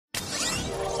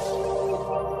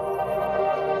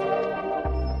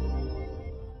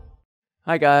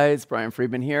Hi guys, Brian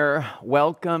Friedman here.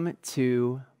 Welcome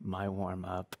to my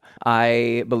warm-up.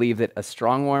 I believe that a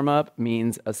strong warm-up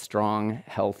means a strong,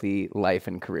 healthy life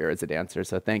and career as a dancer.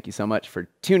 So thank you so much for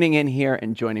tuning in here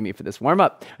and joining me for this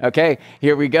warm-up. Okay,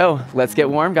 here we go. Let's get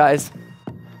warm, guys.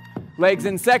 Legs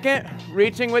in second,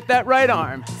 reaching with that right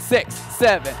arm. 6,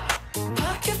 7.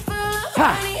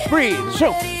 Ha, breathe,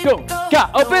 show, go,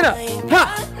 ga, open up.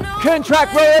 Ha,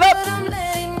 contract, roll it up.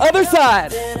 Other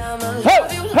side. Ho,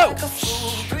 ho.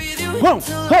 Ho,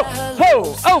 ho,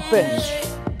 ho, open.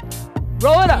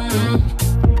 Roll it up.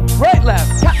 Right,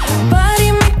 left.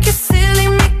 Body make it silly,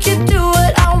 make you do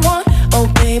what I want. Oh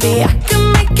baby, I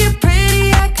can make it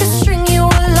pretty, I can string you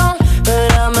along.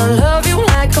 But I'ma love you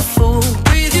like a fool,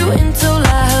 breathe you until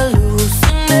I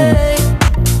hallucinate.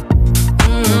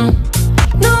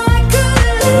 No, I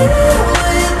couldn't live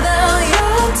without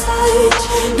your touch.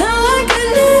 Now I can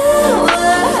live, but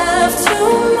I have too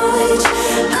much.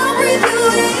 I'll breathe you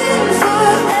in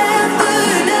forever,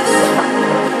 never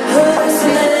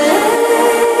hallucinate.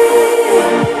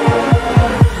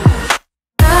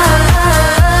 I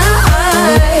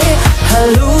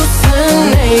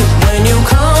hallucinate when you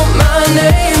call my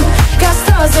name. Got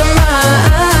stars in my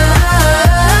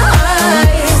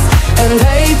eyes, and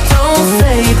they don't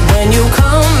fade when you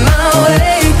come my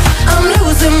way. I'm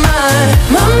losing my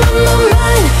mind,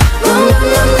 mind.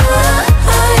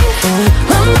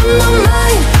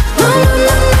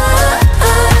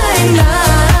 I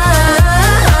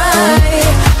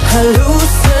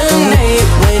hallucinate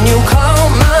when you call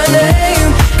my name.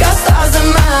 Got stars in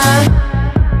my.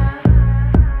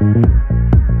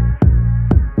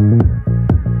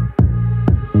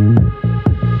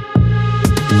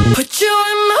 Put you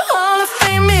in my Hall of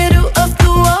Fame, middle of the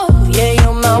wall. Yeah,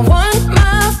 you're my one,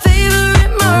 my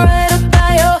favorite, my ride or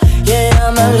die. Oh, yeah,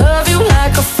 I'ma love you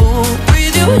like a fool,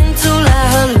 breathe you until I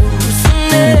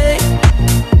hallucinate.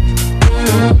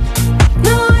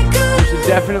 No, I couldn't.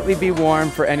 Definitely be warm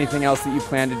for anything else that you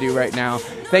plan to do right now.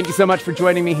 Thank you so much for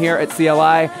joining me here at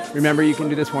CLI. Remember, you can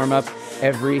do this warm-up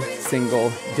every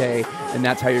single day, and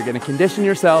that's how you're going to condition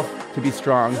yourself to be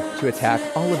strong to attack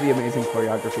all of the amazing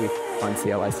choreography on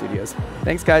CLI Studios.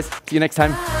 Thanks, guys. See you next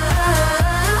time.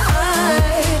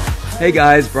 Hey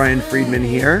guys, Brian Friedman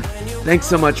here. Thanks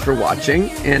so much for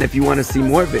watching, and if you want to see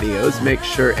more videos, make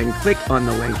sure and click on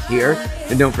the link here,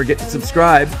 and don't forget to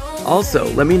subscribe. Also,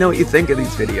 let me know what you think of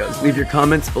these videos. Leave your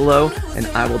comments below, and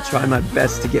I will try my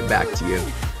best to get back to you.